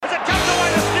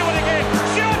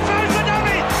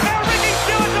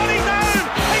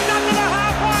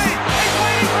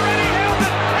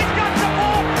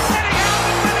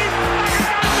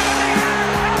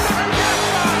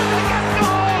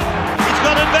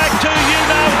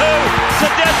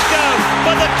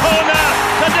for the corner.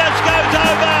 Tedesco's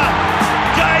over.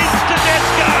 James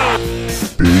Tedesco.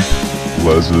 Big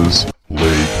Les's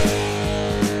League.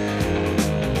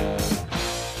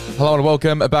 Hello and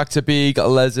welcome back to Big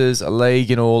Les's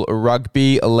League and all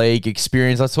rugby league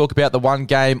experience. Let's talk about the one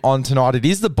game on tonight. It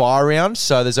is the bye round,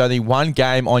 so there's only one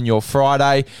game on your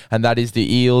Friday, and that is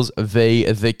the Eels v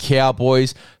the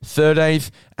Cowboys,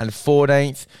 13th and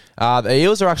 14th. The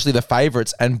Eels are actually the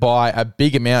favourites, and by a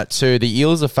big amount too. The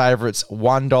Eels are favourites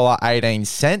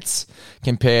 $1.18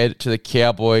 compared to the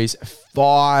Cowboys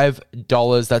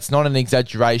 $5. That's not an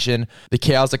exaggeration. The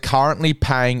Cows are currently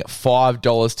paying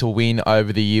 $5 to win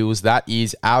over the Eels. That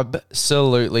is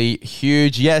absolutely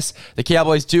huge. Yes, the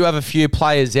Cowboys do have a few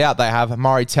players out. They have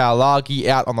Murray Taulagi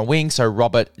out on the wing, so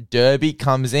Robert Derby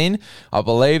comes in. I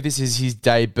believe this is his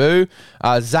debut.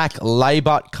 Zach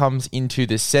Labut comes into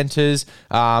the centres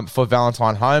for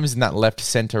Valentine Holmes in that left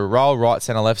centre role, right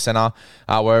centre, left centre,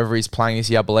 wherever he's playing this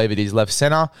year. I believe it is left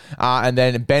centre. And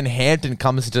then Ben Hampton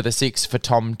comes into the six for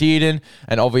Tom Dearden,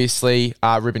 and obviously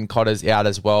Ruben Cotter's out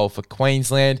as well for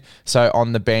Queensland. So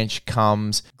on the bench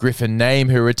comes Griffin Neame,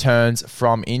 who returns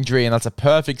from injury, and that's a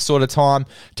perfect sort of time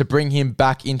to bring him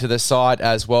back into the side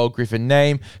as well. Griffin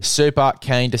Neame, super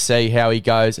keen to see how he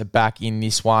goes back in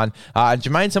this one. And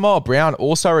Jermaine Tamala-Brown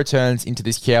also returns into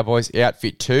this Cowboys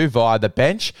outfit too via the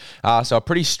bench. So a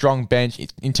pretty strong bench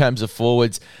in terms of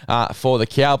forwards for the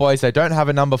Cowboys. They don't have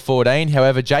a number 14.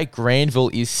 However, Jake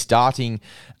Granville is starting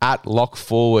at lock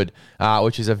forward,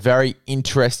 which is a very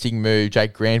interesting move.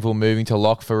 Jake Granville moving to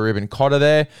lock for Ruben Cotter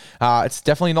there. It's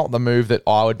definitely not the move that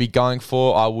I would be going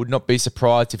for. I would not be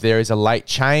surprised if there is a late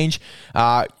change.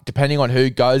 Depending on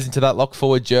who goes into that lock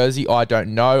forward jersey, I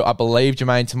don't know. I believe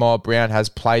Jermaine Tamala-Brown has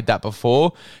played that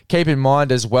before. Keep in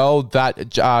mind as well that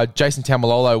Jason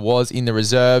Taumalolo was in the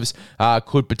reserves,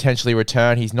 could potentially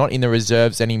return. He's not in the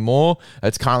reserves anymore.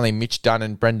 It's currently Mitch Dunn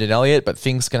and Brendan Elliott, but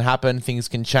things can happen, things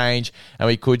can change, and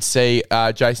we could see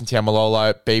Jason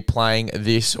Taumalolo be playing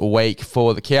this week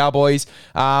for the Cowboys.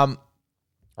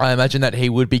 I imagine that he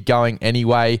would be going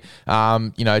anyway, to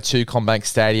CommBank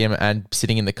Stadium and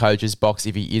sitting in the coach's box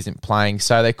if he isn't playing.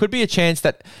 So there could be a chance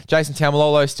that Jason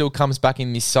Taumalolo still comes back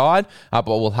in this side, but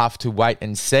we'll have to wait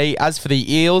and see. As for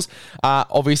the Eels,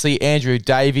 obviously Andrew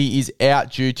Davey is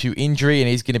out due to injury, and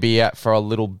he's going to be out for a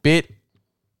little bit.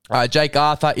 Jake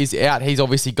Arthur is out. He's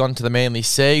obviously gone to the Manly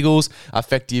Seagulls,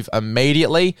 effective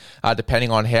immediately,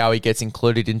 depending on how he gets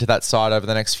included into that side over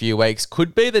the next few weeks.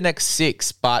 Could be the next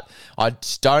six, but I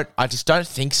just don't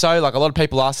think so. Like, a lot of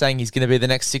people are saying he's going to be the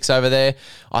next six over there.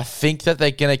 I think that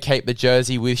they're going to keep the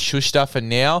jersey with Schuster for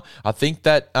now. I think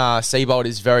that Seabold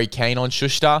is very keen on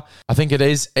Schuster. I think it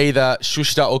is either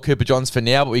Schuster or Cooper Johns for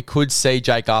now, but we could see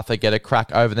Jake Arthur get a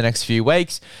crack over the next few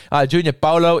weeks. Junior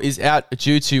Bolo is out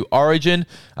due to Origin.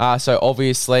 So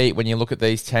obviously, when you look at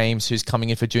these teams, who's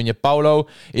coming in for Junior Bolo,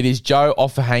 it is Joe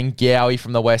Offahangawi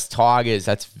from the West Tigers.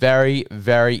 That's very,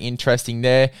 very interesting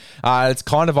there. It's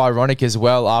kind of ironic as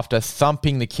well. After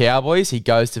thumping the Cowboys, he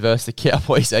goes to versus the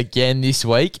Cowboys again this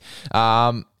week.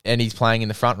 And he's playing in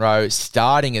the front row,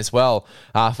 starting as well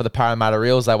for the Parramatta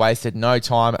Eels. They wasted no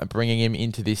time bringing him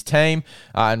into this team,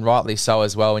 and rightly so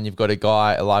as well when you've got a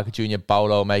guy like Junior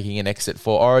Bolo making an exit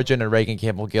for Origin, and Regan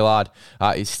Campbell-Gillard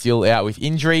is still out with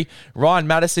injury. Ryan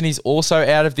Madison is also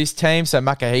out of this team, so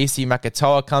Makahisi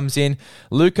Makatoa comes in.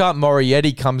 Luca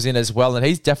Morietti comes in as well, and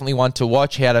he's definitely one to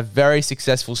watch. He had a very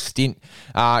successful stint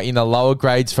in the lower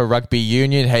grades for rugby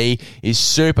union. He is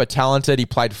super talented. He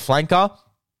played flanker.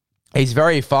 He's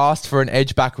very fast for an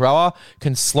edge back rower,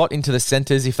 can slot into the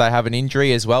centres if they have an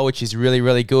injury as well, which is really,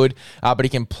 really good. But he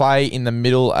can play in the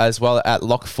middle as well at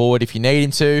lock forward if you need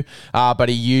him to. But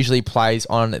he usually plays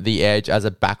on the edge as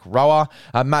a back rower.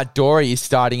 Matt Dory is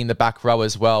starting in the back row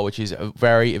as well, which is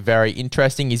very, very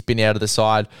interesting. He's been out of the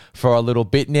side for a little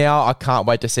bit now. I can't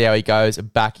wait to see how he goes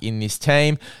back in this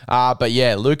team. But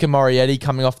yeah, Luca Morietti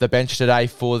coming off the bench today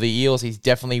for the Eels. He's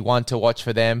definitely one to watch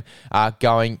for them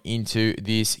going into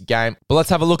this game. But let's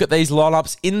have a look at these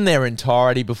lineups in their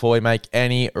entirety before we make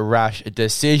any rash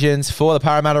decisions. For the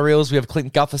Parramatta Eels, we have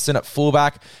Clint Gutherson at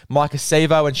fullback, Micah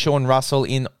Sevo and Sean Russell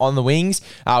in on the wings.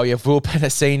 We have Will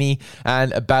Penasini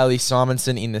and Bailey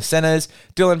Simonson in the centres,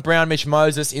 Dylan Brown, Mitch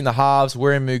Moses in the halves,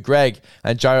 Wiremu Greg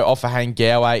and Joe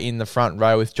Offahangawi in the front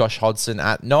row with Josh Hodgson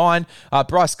at 9.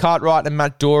 Bryce Cartwright and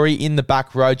Matt Dory in the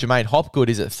back row. Jermaine Hopgood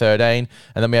is at 13.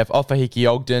 And then we have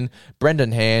Ofahiki Ogden,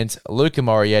 Brendan Hands, Luca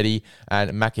Morietti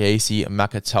and Mackie Isi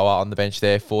Makatoa on the bench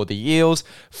there for the Eels.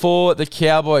 For the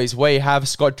Cowboys, we have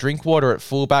Scott Drinkwater at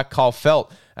fullback, Kyle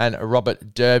Felt and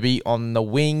Robert Derby on the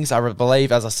wings. I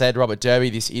believe, as I said, Robert Derby,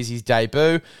 this is his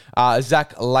debut.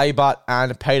 Zach Labart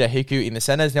and Peter Hiku in the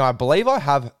centres. Now, I believe I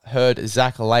have heard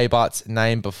Zach Labart's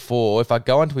name before. If I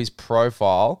go onto his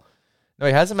profile, no,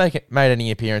 he hasn't made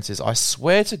any appearances. I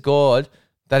swear to God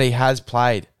that he has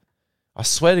played. I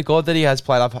swear to God that he has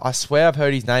played. I swear I've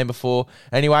heard his name before.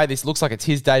 Anyway, this looks like it's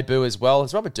his debut as well.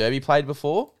 Has Robert Derby played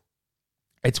before?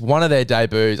 It's one of their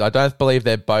debuts. I don't believe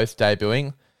they're both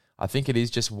debuting. I think it is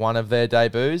just one of their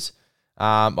debuts.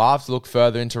 I'll have to look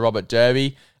further into Robert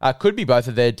Derby. Could be both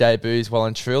of their debuts, well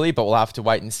and truly, but we'll have to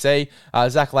wait and see.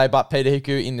 Zach Labart, Peter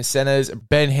Hiku in the centres,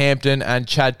 Ben Hampton and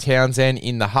Chad Townsend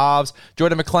in the halves,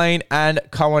 Jordan McLean and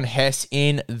Cohen Hess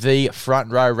in the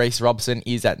front row. Reece Robson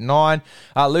is at 9.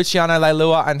 Luciano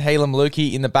Leilua and Helam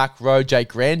Lukey in the back row. Jake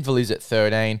Granville is at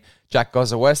 13. Jack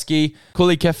Gozaweski,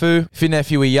 Kuli Kefu,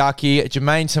 Finefu Iyaki,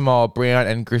 Jermaine Tamar-Brown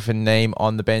and Griffin Neem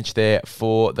on the bench there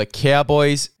for the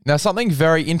Cowboys. Now, something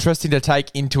very interesting to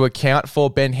take into account for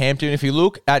Ben Hampton, if you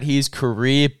look at his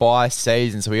career by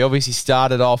season. So he obviously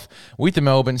started off with the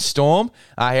Melbourne Storm.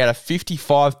 He had a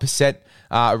 55%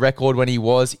 record when he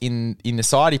was in the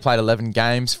side. He played 11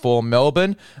 games for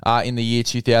Melbourne in the year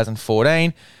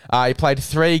 2014. He played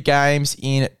 3 games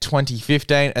in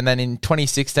 2015, and then in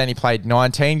 2016 he played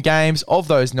 19 games. Of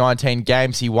those 19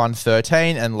 games, he won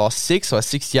 13 and lost 6, so a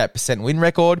 68% win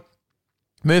record.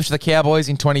 Moved to the Cowboys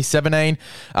in 2017.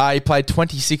 He played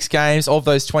 26 games. Of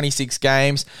those 26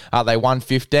 games, they won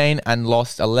 15 and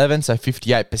lost 11, so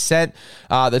 58%.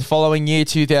 The following year,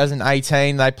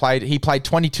 2018, he played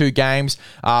 22 games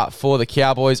for the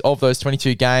Cowboys. Of those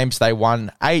 22 games, they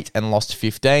won 8 and lost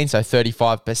 15, so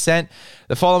 35%.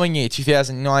 The following year,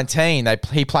 2019,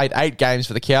 he played 8 games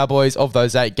for the Cowboys. Of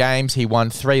those 8 games, he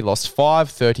won 3, lost 5,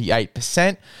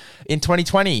 38%. In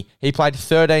 2020, he played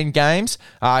 13 games.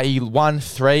 He won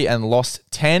 3 and lost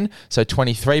 10, so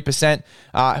 23%.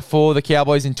 For the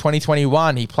Cowboys in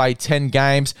 2021, he played 10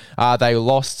 games. They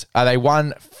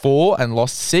won 4 and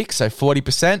lost 6, so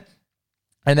 40%.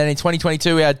 And then in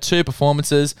 2022, he had 2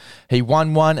 performances. He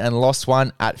won 1 and lost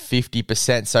 1 at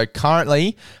 50%. So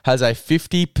currently has a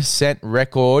 50%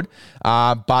 record,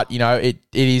 but it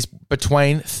is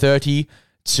between 30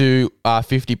 to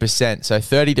 50%. So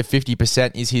 30 to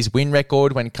 50% is his win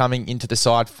record when coming into the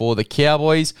side for the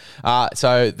Cowboys.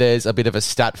 So there's a bit of a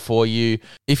stat for you.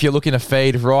 If you're looking to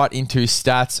feed right into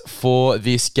stats for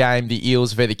this game, the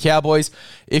Eels v the Cowboys,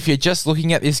 if you're just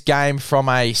looking at this game from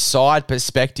a side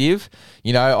perspective,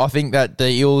 I think that the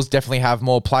Eels definitely have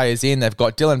more players in. They've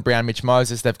got Dylan Brown, Mitch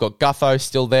Moses. They've got Gutho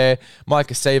still there, Mike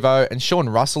Acevo, and Sean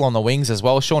Russell on the wings as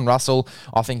well. Sean Russell,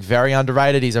 I think, very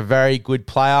underrated. He's a very good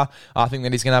player. I think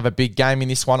that he's going to have a big game in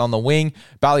this one on the wing.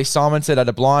 Bailey Simonson had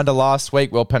a blinder last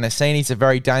week. Will Penasini's a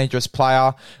very dangerous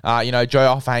player.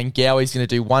 Joe Ofahengawi is going to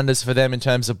do wonders for them in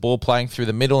terms of ball playing through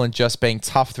the middle and just being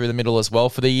tough through the middle as well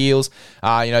for the Eels.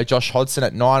 Josh Hodgson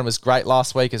at 9 was great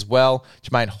last week as well.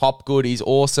 Jermaine Hopgood is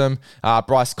awesome.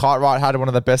 Bryce Cartwright had one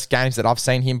of the best games that I've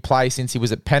seen him play since he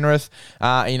was at Penrith.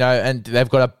 And they've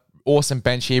got a awesome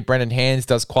bench here. Brendan Hands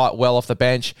does quite well off the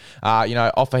bench.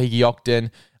 Offa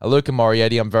Higi-Ogden, Luca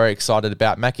Morietti, I'm very excited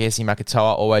about. Makahesi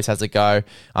Makatoa always has a go.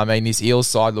 I mean, this Eels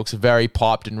side looks very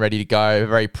piped and ready to go,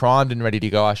 very primed and ready to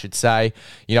go, I should say.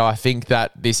 I think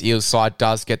that this Eels side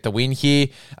does get the win here.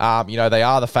 They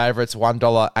are the favourites,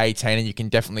 $1.18, and you can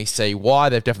definitely see why.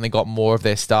 They've definitely got more of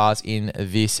their stars in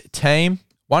this team.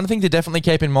 One thing to definitely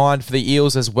keep in mind for the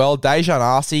Eels as well, Dejan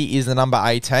Arce is the number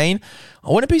 18.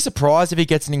 I wouldn't be surprised if he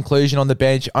gets an inclusion on the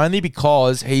bench only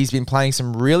because he's been playing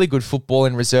some really good football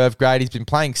in reserve grade. He's been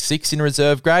playing 6 in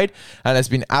reserve grade and has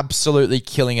been absolutely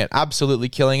killing it.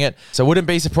 So wouldn't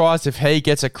be surprised if he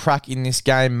gets a crack in this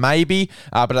game, maybe.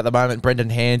 But at the moment,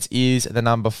 Brendan Hands is the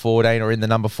number 14 or in the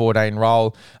number 14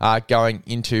 role going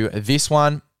into this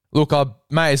one. Look, I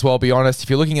may as well be honest. If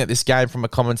you're looking at this game from a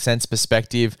common sense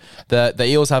perspective, the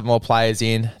Eels have more players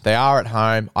in. They are at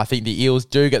home. I think the Eels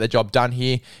do get the job done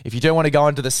here. If you do want to go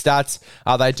into the stats,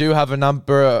 they do have a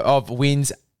number of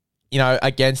wins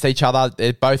against each other.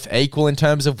 They're both equal in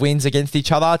terms of wins against each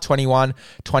other,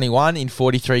 21-21 in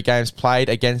 43 games played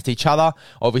against each other.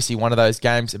 Obviously, one of those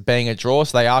games being a draw,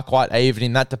 so they are quite even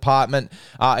in that department.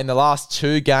 In the last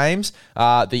 2 games,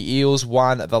 the Eels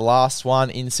won the last one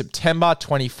in September,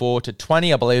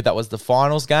 24-20. I believe that was the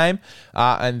finals game.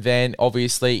 And then,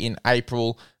 obviously, in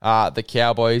April, the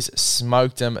Cowboys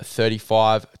smoked them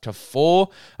 35-4.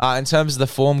 In terms of the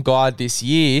form guide this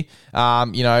year,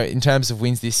 in terms of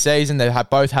wins this season, they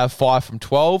both have 5 from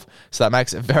 12, so that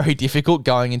makes it very difficult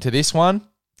going into this one.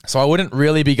 So I wouldn't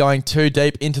really be going too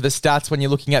deep into the stats when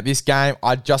you're looking at this game.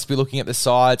 I'd just be looking at the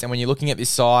sides. And when you're looking at these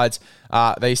sides,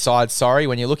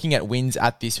 when you're looking at wins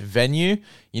at this venue,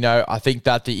 I think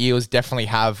that the Eels definitely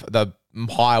have the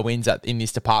higher wins in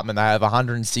this department. They have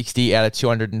 160 out of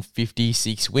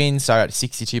 256 wins, so at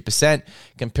 62%,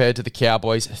 compared to the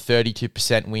Cowboys'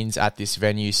 32% wins at this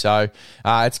venue. So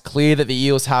it's clear that the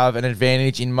Eels have an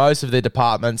advantage in most of their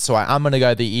departments, so I'm going to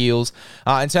go the Eels.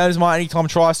 In terms of my anytime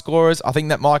try scorers, I think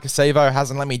that Micah Sevo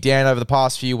hasn't let me down over the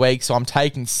past few weeks, so I'm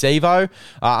taking Sevo.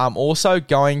 I'm also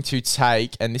going to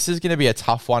take, and this is going to be a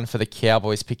tough one for the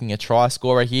Cowboys, picking a try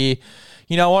scorer here.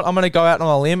 You know what? I'm going to go out on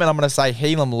a limb and I'm going to say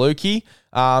Helam Lukey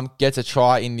gets a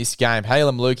try in this game.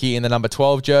 Helam Lukey in the number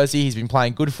 12 jersey. He's been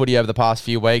playing good footy over the past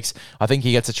few weeks. I think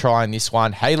he gets a try in this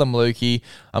one. Helam Lukey.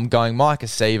 I'm going Micah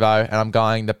Sevo and I'm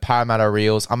going the Parramatta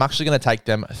Eels. I'm actually going to take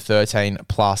them 13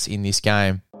 plus in this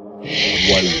game.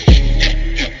 One.